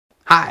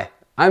Hi,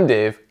 I'm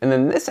Dave, and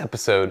in this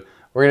episode,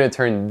 we're going to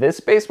turn this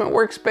basement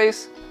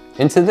workspace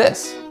into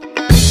this.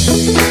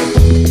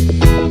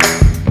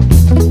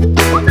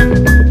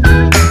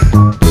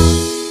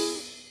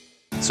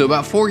 So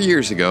about 4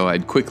 years ago,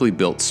 I'd quickly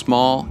built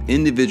small,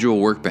 individual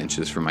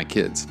workbenches for my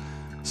kids,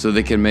 so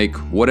they can make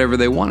whatever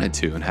they wanted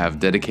to and have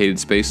dedicated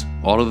space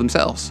all to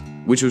themselves,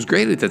 which was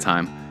great at the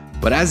time.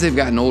 But as they've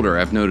gotten older,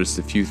 I've noticed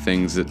a few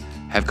things that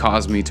have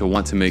caused me to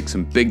want to make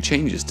some big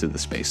changes to the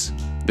space.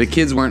 The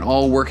kids weren't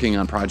all working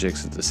on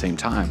projects at the same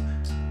time,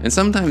 and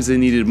sometimes they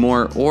needed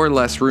more or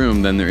less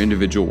room than their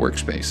individual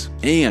workspace.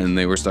 And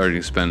they were starting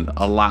to spend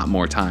a lot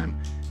more time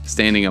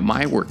standing at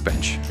my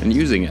workbench and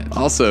using it.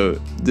 Also,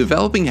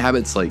 developing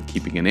habits like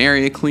keeping an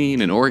area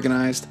clean and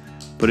organized,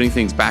 putting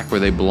things back where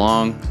they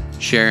belong,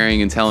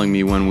 sharing and telling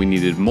me when we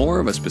needed more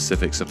of a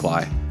specific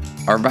supply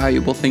are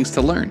valuable things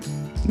to learn,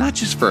 not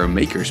just for a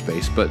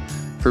makerspace, but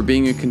for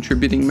being a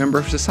contributing member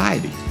of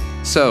society.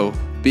 So,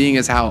 being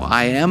as how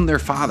I am their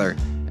father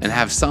and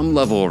have some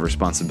level of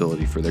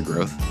responsibility for their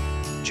growth,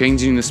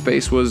 changing the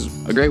space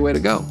was a great way to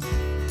go,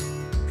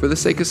 for the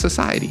sake of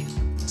society.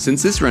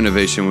 Since this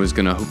renovation was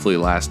going to hopefully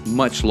last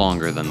much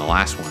longer than the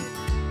last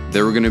one,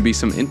 there were going to be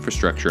some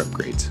infrastructure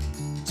upgrades.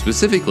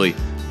 Specifically,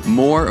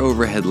 more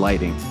overhead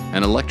lighting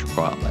and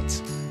electrical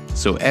outlets,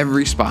 so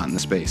every spot in the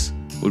space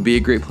would be a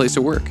great place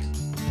to work.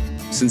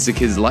 Since the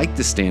kids like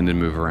to stand and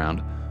move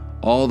around,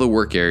 all the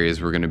work areas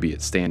were going to be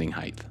at standing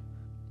height.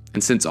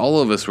 And since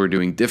all of us were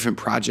doing different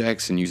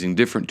projects and using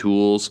different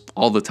tools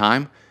all the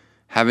time,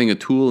 having a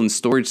tool and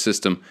storage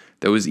system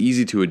that was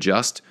easy to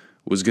adjust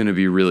was going to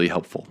be really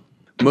helpful.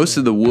 Most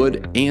of the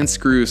wood and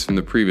screws from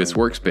the previous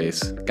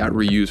workspace got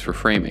reused for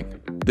framing.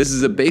 This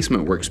is a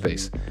basement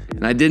workspace,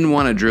 and I didn't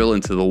want to drill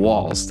into the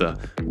walls to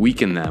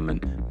weaken them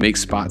and make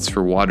spots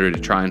for water to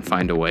try and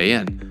find a way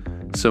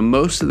in. So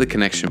most of the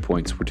connection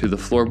points were to the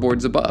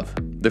floorboards above.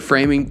 The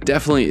framing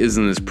definitely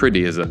isn't as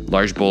pretty as a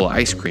large bowl of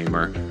ice cream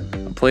or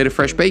a plate of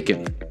fresh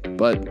bacon,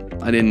 but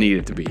I didn't need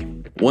it to be.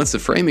 Once the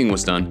framing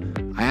was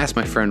done, I asked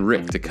my friend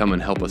Rick to come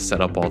and help us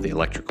set up all the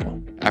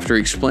electrical. After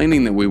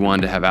explaining that we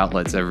wanted to have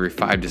outlets every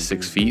 5 to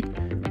 6 feet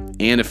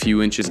and a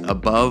few inches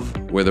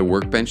above where the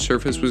workbench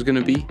surface was going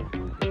to be,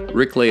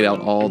 Rick laid out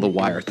all the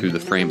wire through the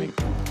framing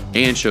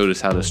and showed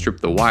us how to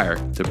strip the wire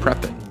to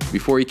prep it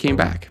before he came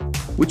back,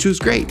 which was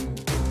great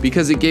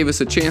because it gave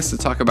us a chance to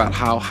talk about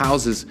how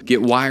houses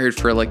get wired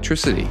for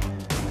electricity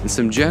and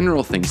some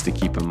general things to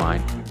keep in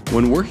mind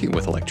when working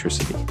with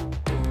electricity,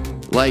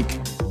 like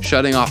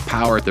shutting off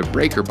power at the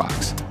breaker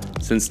box,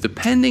 since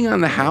depending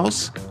on the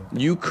house,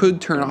 you could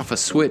turn off a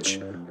switch,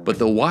 but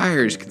the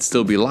wires could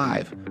still be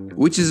live,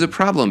 which is a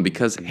problem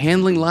because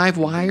handling live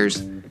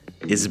wires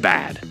is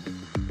bad.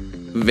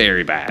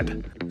 Very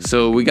bad.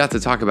 So we got to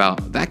talk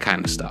about that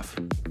kind of stuff.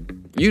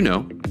 You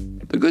know,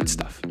 the good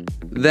stuff.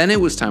 Then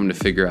it was time to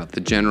figure out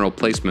the general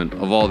placement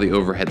of all the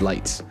overhead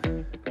lights.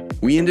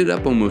 We ended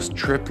up almost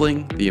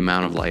tripling the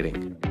amount of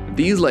lighting.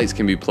 These lights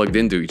can be plugged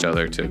into each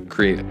other to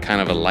create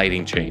kind of a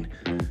lighting chain,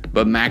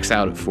 but max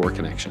out at 4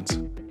 connections.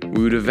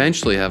 We would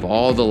eventually have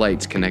all the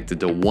lights connected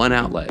to one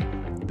outlet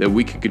that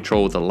we could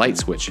control with a light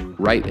switch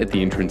right at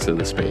the entrance of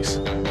the space.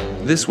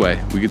 This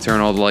way, we could turn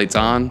all the lights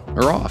on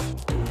or off.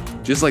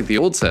 Just like the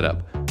old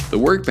setup, the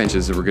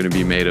workbenches were going to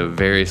be made of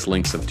various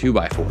lengths of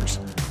 2x4s.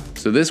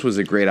 So this was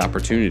a great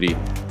opportunity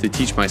to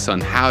teach my son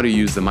how to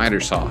use the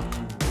miter saw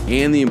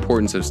and the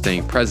importance of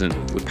staying present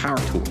with power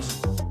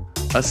tools,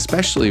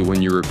 especially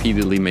when you're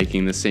repeatedly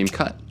making the same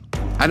cut.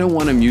 I don't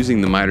want him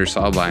using the miter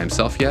saw by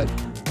himself yet,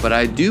 but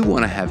I do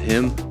want to have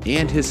him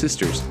and his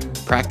sisters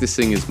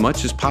practicing as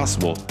much as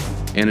possible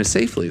and as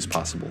safely as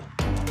possible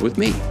with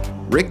me.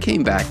 Rick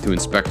came back to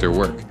inspect their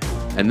work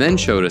and then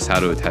showed us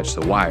how to attach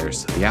the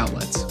wires to the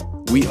outlets.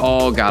 We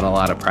all got a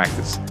lot of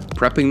practice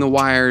prepping the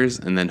wires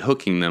and then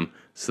hooking them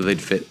so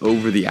they'd fit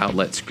over the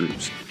outlet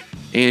screws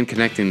and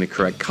connecting the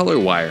correct color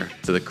wire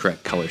to the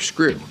correct color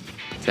screw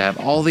to have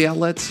all the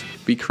outlets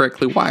be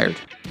correctly wired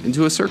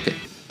into a circuit.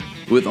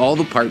 With all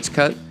the parts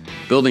cut,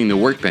 building the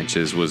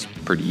workbenches was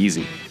pretty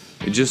easy.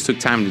 It just took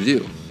time to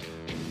do.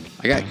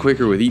 I got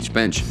quicker with each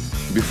bench.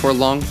 Before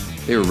long,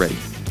 they were ready.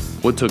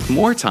 What took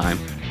more time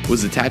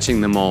was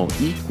attaching them all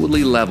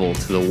equally level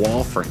to the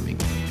wall framing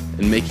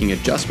and making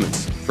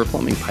adjustments for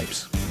plumbing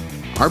pipes.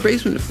 Our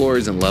basement floor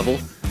isn't level,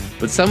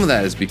 but some of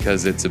that is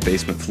because it's a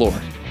basement floor,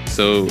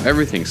 so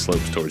everything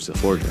slopes towards the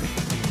floor drain.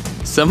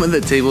 Some of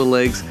the table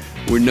legs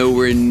were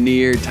nowhere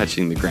near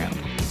touching the ground,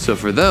 so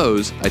for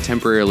those, I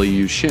temporarily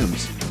used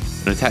shims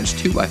and attached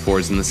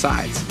 2x4s in the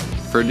sides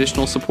for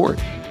additional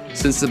support.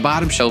 Since the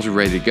bottom shelves were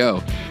ready to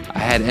go, I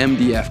had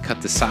MDF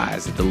cut to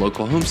size at the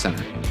local home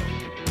center,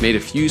 made a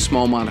few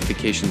small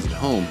modifications at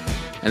home,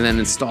 and then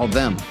installed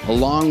them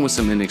along with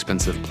some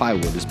inexpensive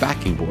plywood as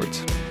backing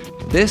boards.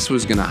 This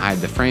was going to hide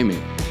the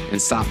framing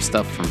and stop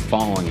stuff from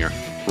falling or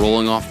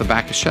rolling off the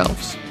back of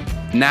shelves.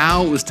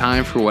 Now it was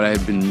time for what I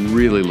had been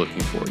really looking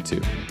forward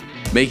to,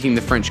 making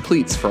the French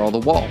cleats for all the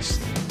walls.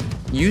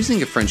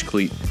 Using a French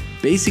cleat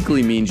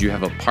basically means you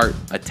have a part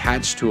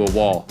attached to a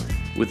wall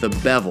with a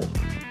bevel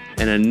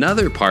and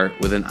another part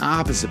with an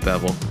opposite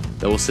bevel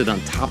that will sit on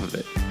top of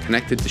it,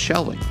 connected to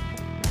shelving.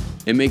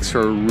 It makes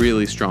for a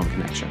really strong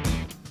connection.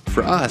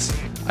 For us,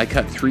 I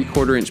cut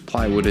 3/4 inch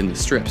plywood into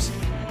strips,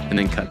 and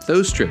then cut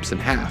those strips in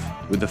half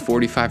with a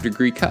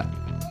 45-degree cut.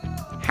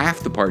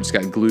 Half the parts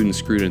got glued and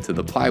screwed into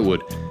the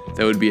plywood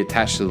that would be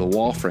attached to the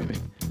wall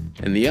framing,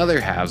 and the other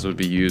halves would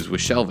be used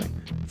with shelving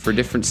for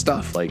different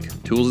stuff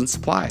like tools and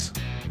supplies.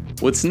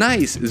 What's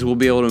nice is we'll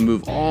be able to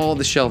move all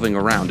the shelving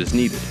around as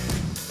needed,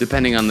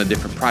 depending on the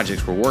different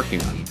projects we're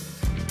working on.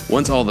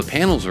 Once all the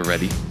panels were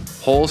ready,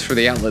 holes for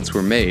the outlets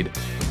were made,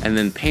 and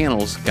then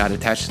panels got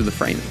attached to the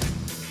framing.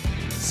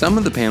 Some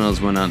of the panels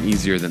went on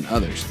easier than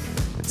others,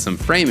 and some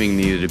framing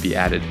needed to be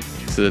added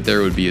so that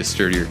there would be a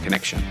sturdier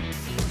connection.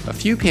 A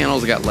few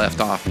panels got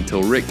left off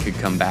until Rick could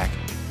come back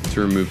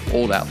to remove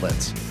old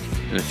outlets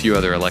and a few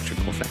other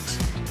electrical things.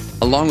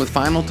 Along with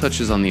final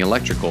touches on the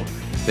electrical,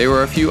 there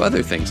were a few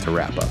other things to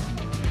wrap up,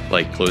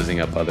 like closing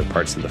up other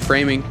parts of the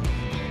framing,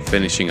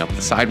 finishing up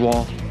the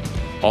sidewall,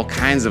 all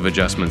kinds of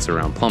adjustments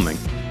around plumbing,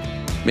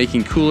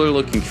 making cooler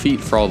looking feet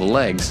for all the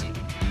legs,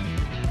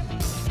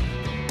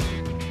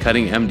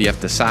 cutting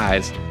MDF to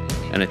size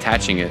and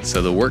attaching it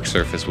so the work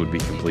surface would be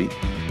complete,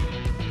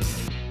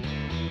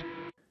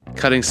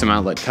 cutting some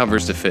outlet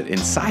covers to fit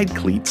inside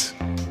cleats,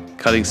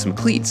 cutting some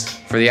cleats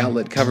for the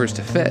outlet covers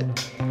to fit,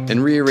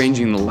 and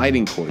rearranging the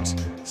lighting cords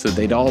so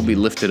they'd all be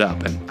lifted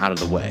up and out of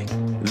the way.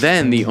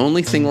 Then the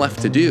only thing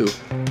left to do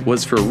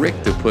was for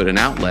Rick to put an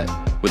outlet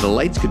where the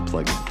lights could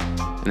plug in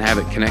and have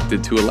it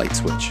connected to a light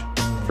switch.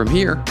 From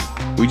here,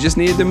 we just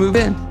needed to move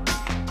in.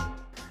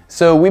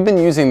 So we've been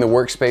using the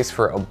workspace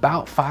for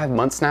about 5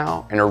 months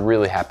now and are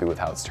really happy with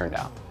how it's turned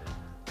out.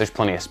 There's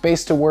plenty of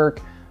space to work,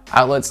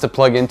 outlets to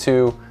plug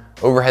into,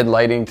 overhead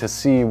lighting to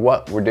see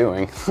what we're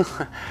doing,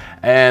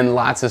 and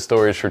lots of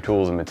storage for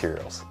tools and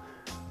materials.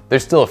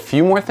 There's still a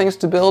few more things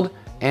to build,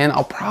 and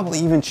I'll probably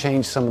even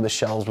change some of the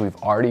shelves we've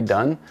already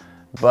done,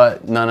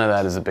 but none of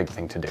that is a big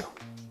thing to do.